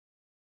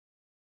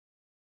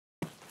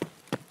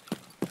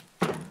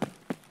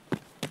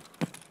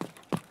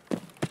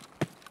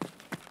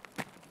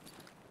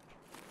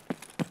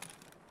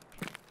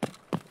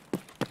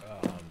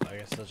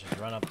guess let's just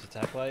run up to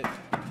Tech Light.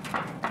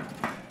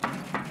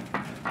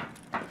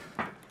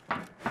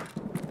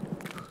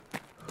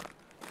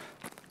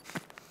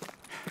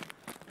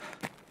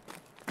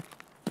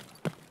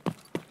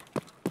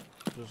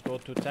 Just go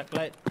to Tech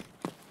Light.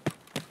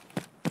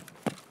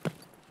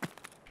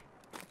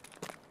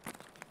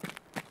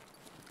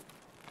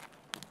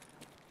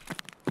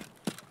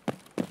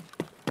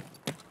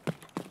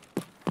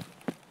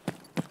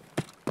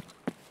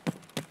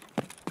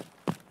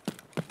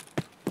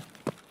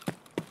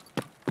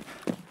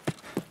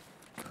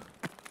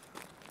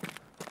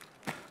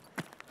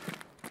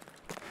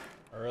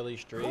 Early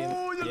stream.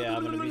 Yeah,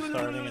 I'm gonna be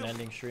starting and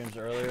ending streams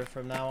earlier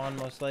from now on,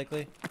 most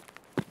likely.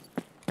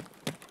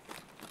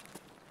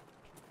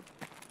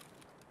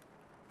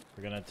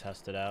 We're gonna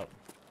test it out.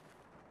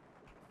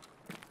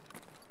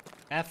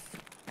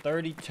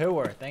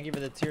 F32er, thank you for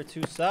the tier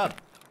 2 sub.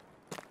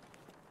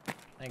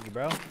 Thank you,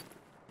 bro.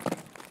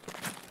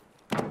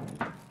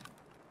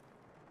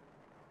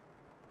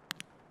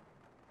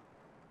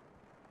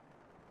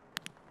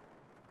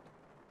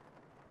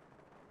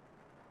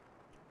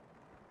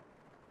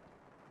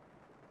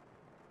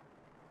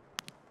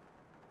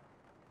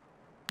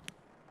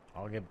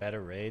 I'll get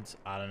better raids.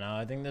 I don't know.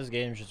 I think this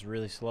game's just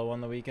really slow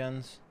on the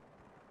weekends.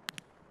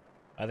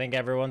 I think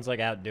everyone's like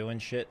out doing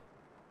shit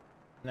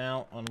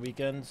now on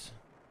weekends.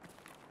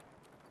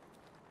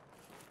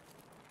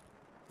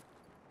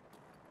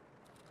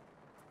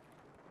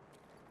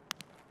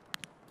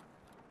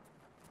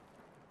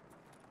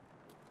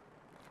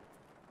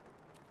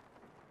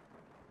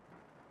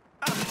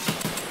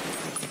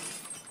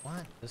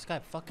 What? This guy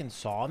fucking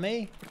saw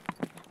me?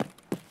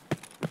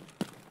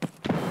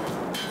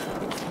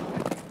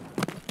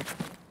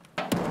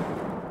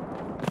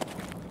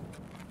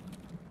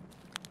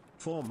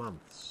 4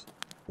 months.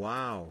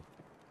 Wow.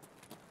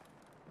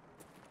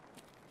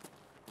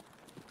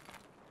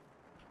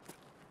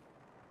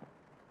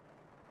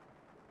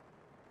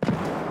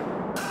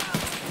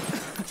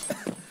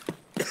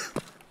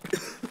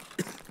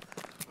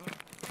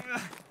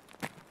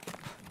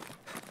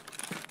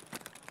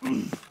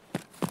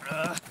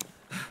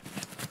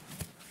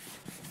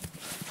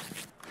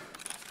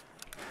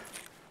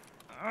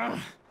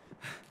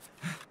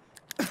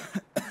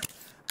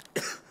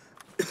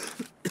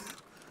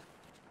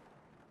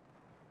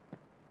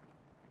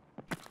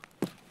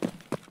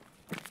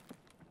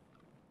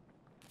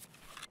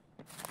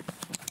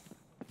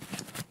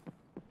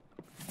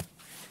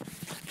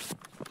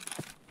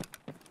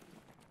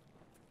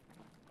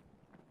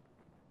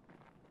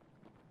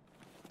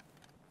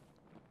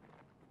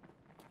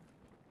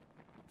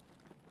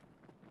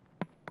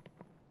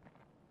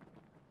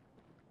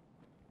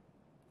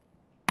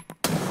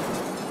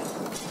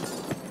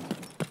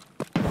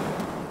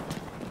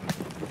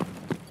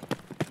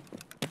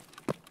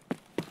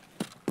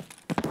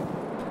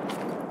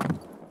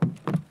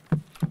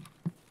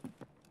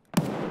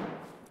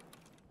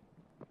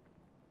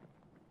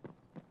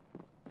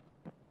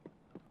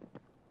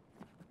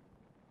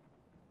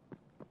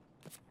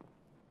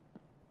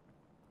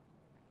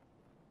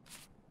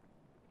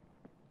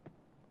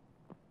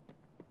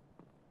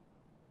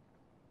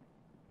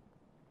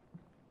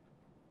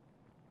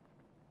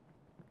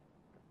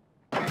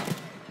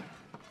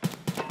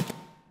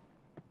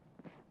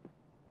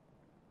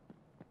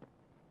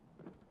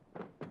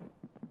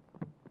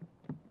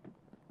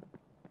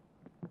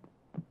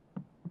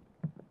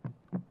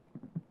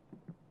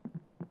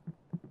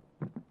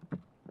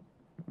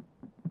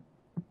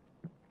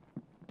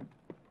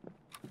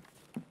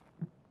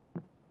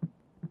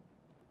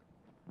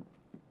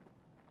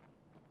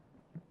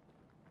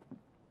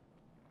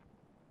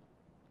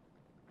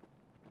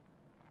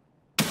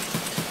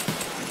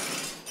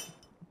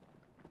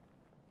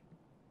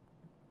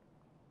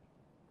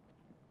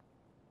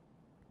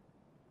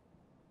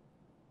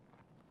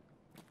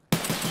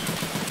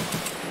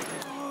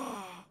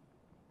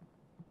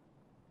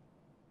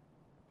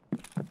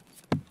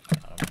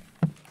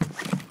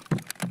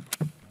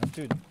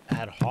 Dude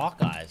had hawk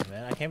eyes,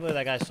 man. I can't believe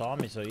that guy saw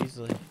me so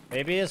easily.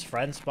 Maybe his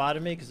friend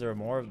spotted me because there were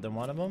more than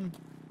one of them.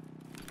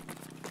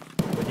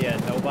 But yeah,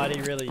 nobody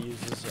really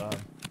uses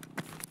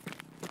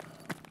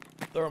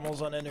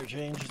thermals on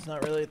Interchange. It's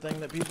not really a thing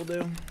that people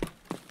do.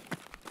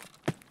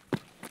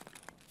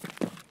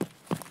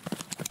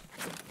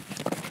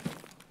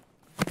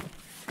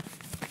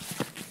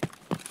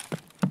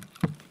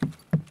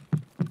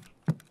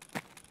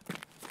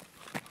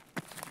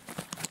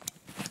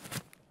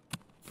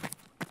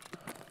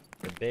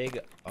 Big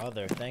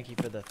other, thank you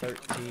for the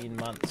 13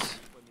 months.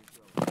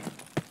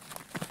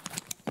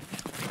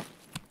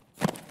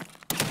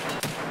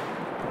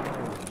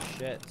 Holy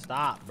shit,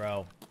 stop,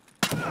 bro.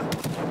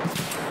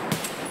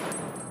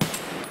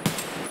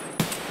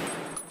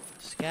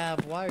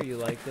 Scav, why are you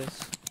like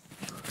this?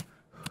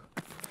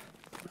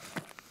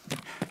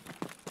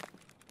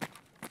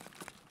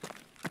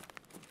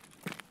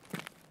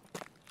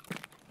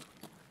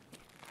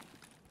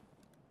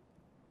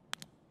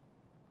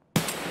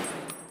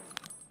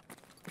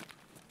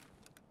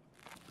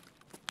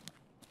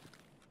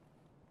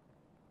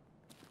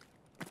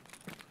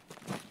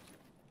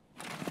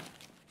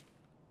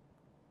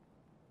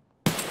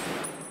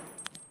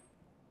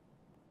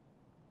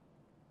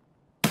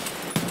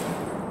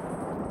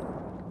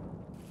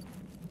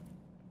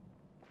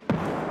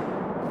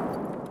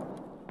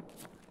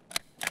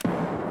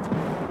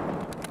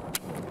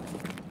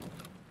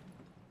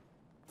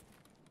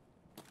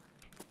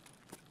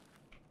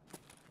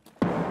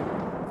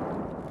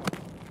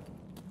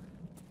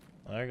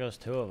 There goes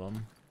two of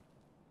them.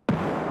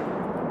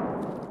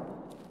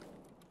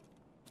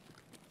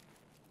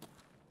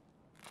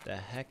 The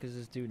heck is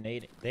this dude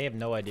nading? They have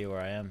no idea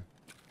where I am.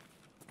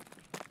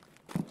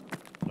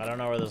 I don't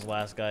know where this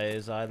last guy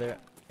is either.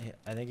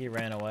 I think he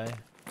ran away.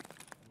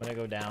 I'm gonna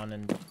go down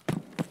and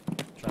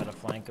try to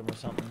flank him or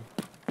something.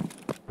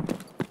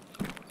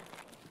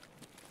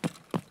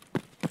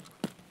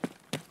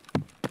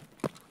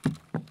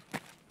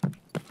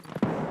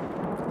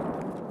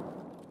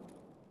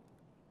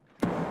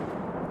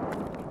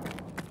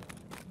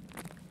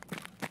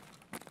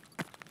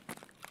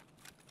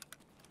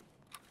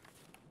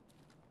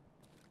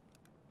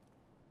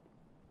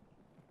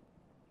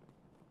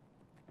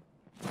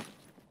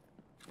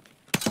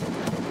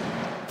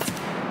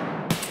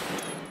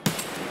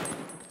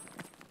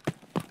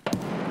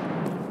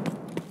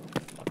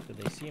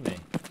 See me.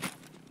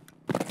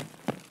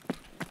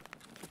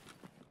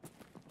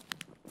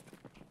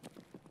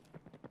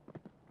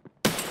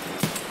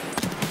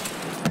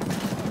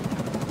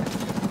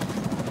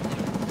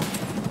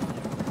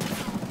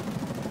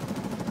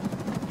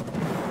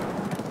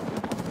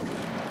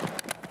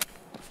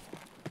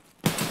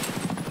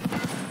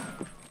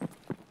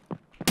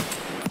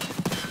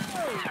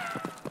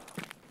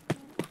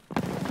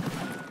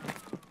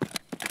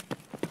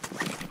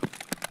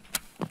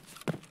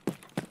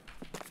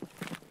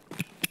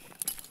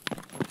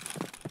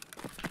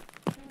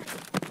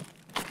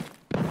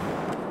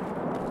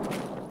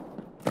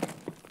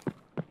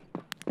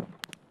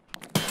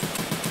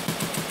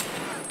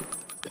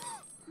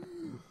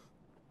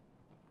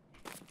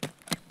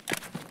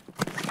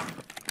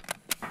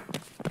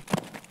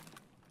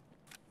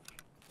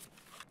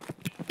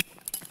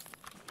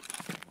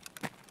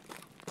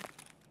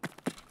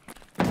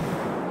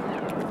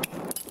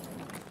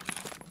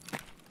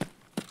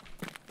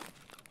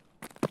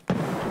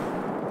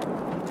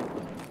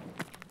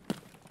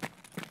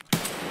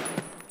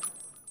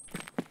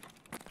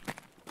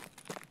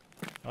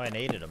 Oh, I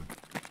naded him.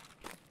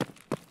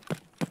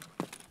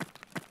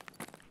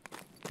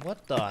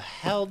 What the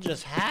hell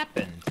just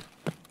happened?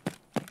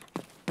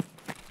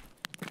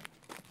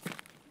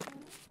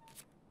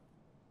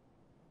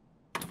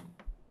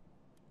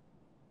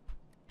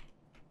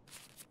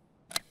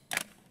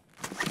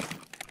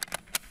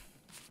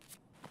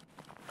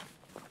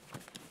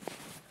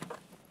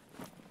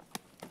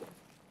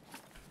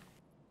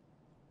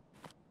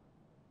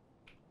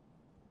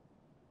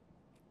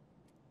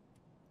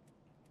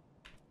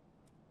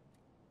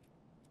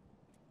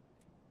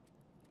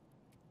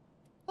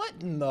 What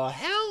in the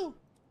hell?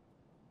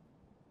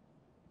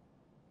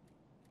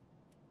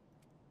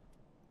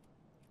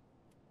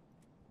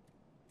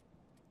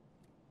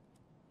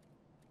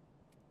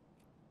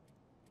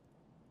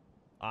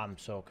 I'm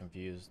so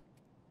confused.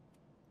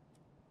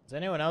 Is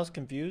anyone else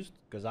confused?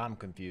 Because I'm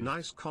confused.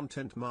 Nice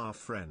content, my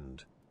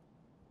friend.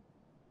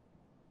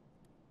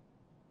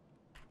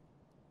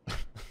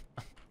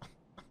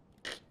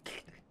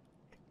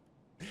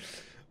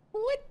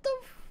 What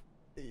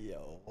the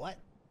Yo, what?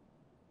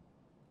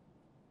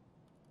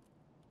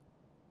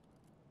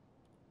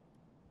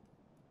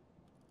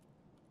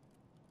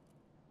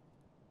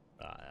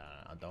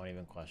 Don't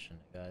even question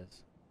it,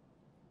 guys.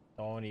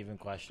 Don't even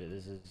question it.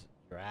 This is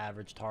your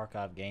average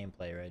Tarkov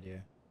gameplay right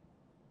here.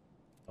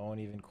 Don't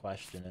even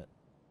question it.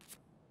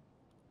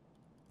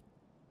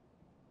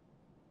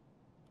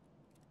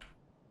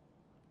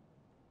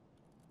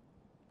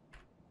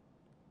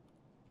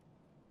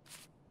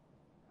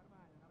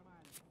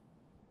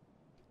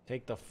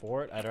 Take the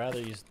fort? I'd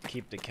rather just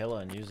keep the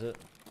killer and use it.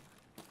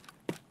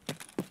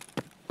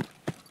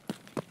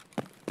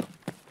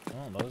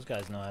 Oh, those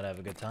guys know how to have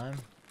a good time.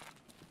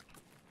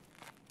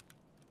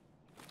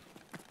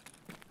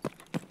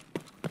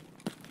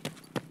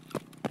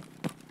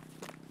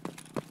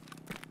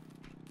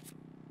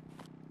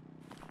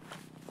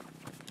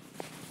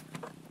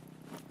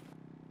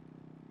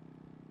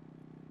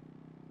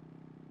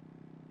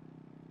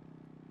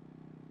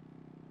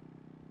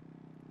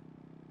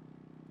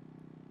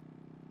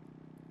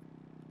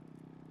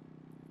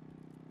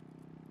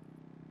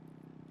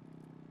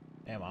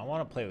 Damn, I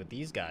want to play with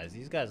these guys.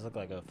 These guys look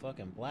like a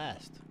fucking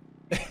blast.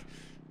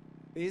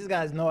 These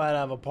guys know how to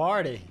have a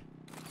party.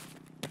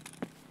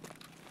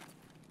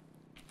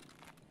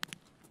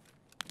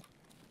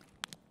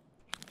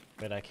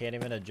 But I can't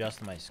even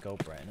adjust my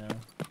scope right now.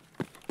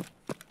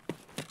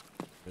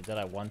 Or did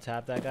I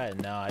one-tap that guy?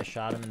 No, I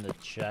shot him in the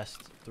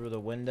chest through the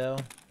window.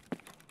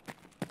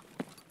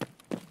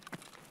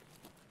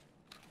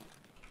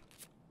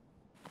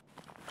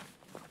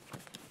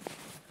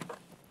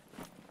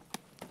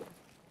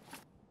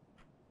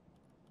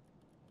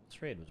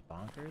 This raid was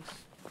bonkers.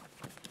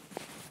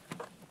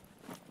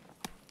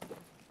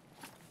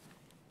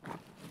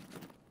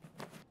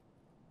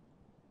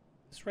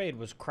 This raid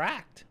was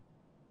cracked.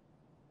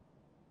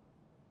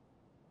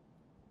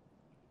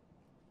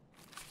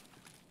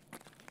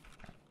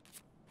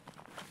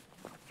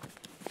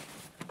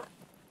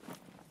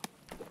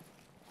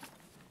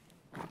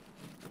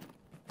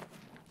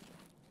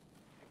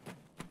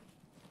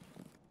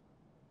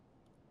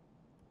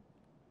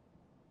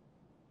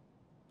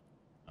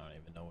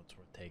 even know what's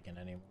worth taking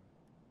anymore.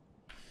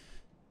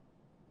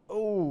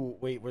 Oh,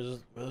 wait, were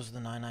those the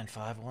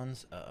 995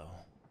 ones? Uh-oh.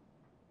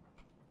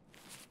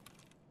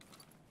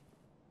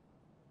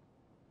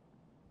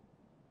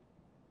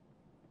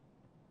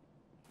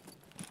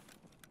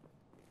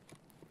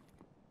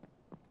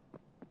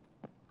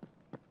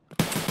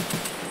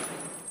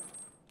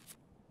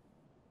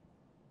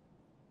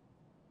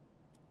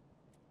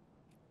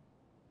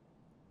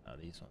 Oh,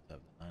 these ones have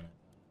the 995.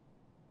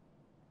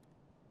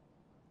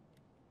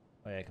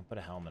 Oh yeah, I can put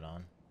a helmet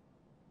on.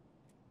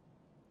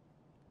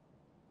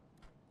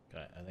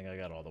 Okay, I think I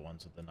got all the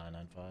ones with the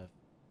 995.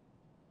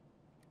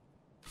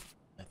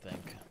 I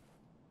think.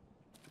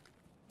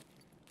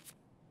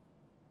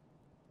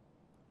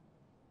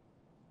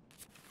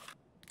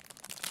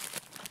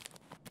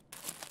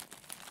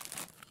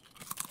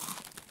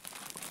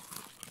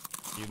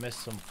 You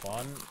missed some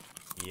fun?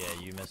 Yeah,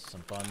 you missed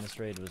some fun. This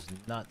raid was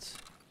nuts.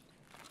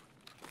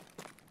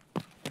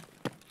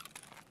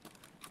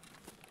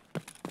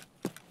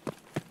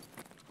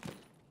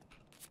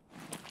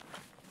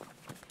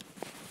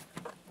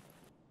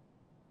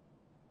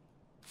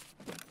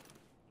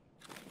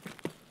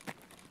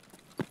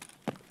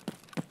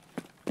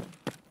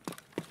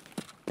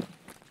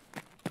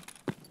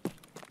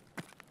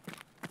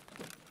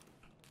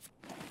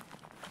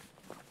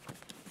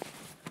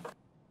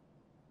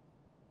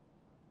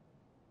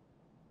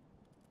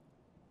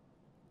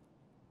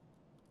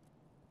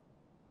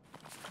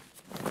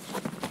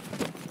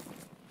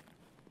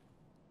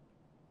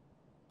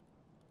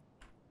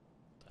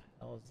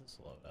 How is this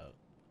loadout?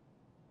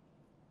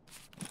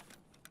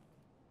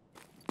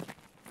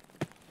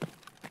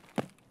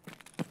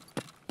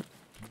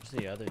 Where's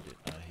the other dude?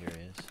 Oh, here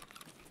he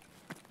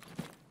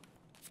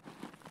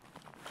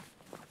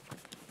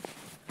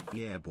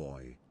is. Yeah,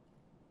 boy.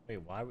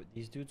 Wait, why would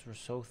these dudes were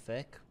so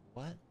thick?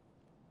 What?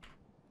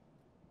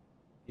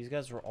 These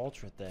guys were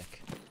ultra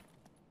thick.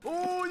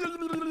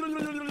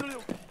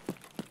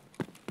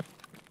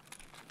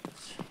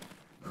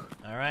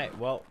 All right,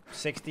 well,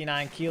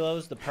 69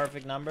 kilos, the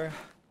perfect number.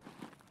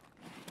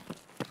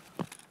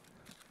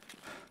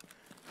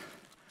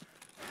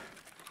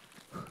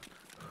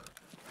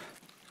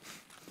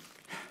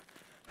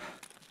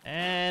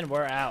 And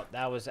we're out.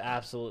 That was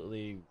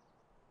absolutely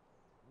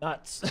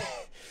nuts.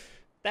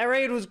 That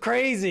raid was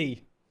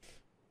crazy.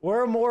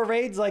 Where are more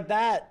raids like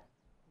that?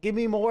 Give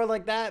me more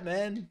like that,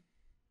 man.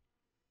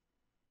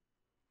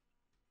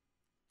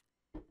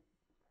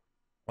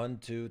 1,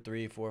 2,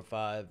 3, 4,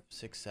 5,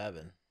 6,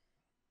 7.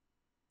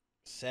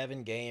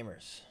 7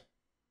 gamers.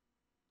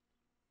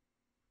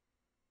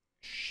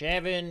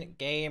 7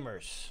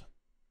 gamers.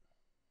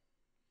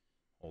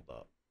 Hold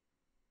up.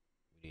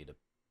 We need a...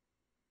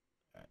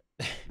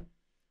 Alright.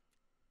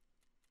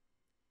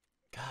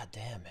 God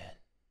damn, man.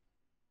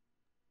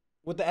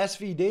 With the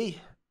SVD.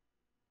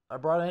 I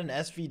brought in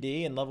an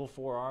SVD and level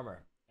 4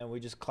 armor. And we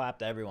just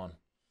clapped everyone.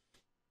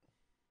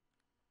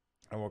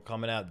 And we're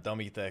coming out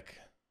dummy thick.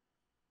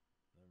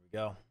 There we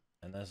go.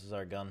 And this is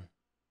our gun.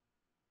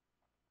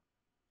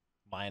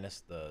 Minus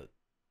the...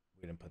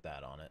 We didn't put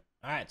that on it.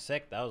 Alright,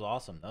 sick. That was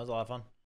awesome. That was a lot of fun.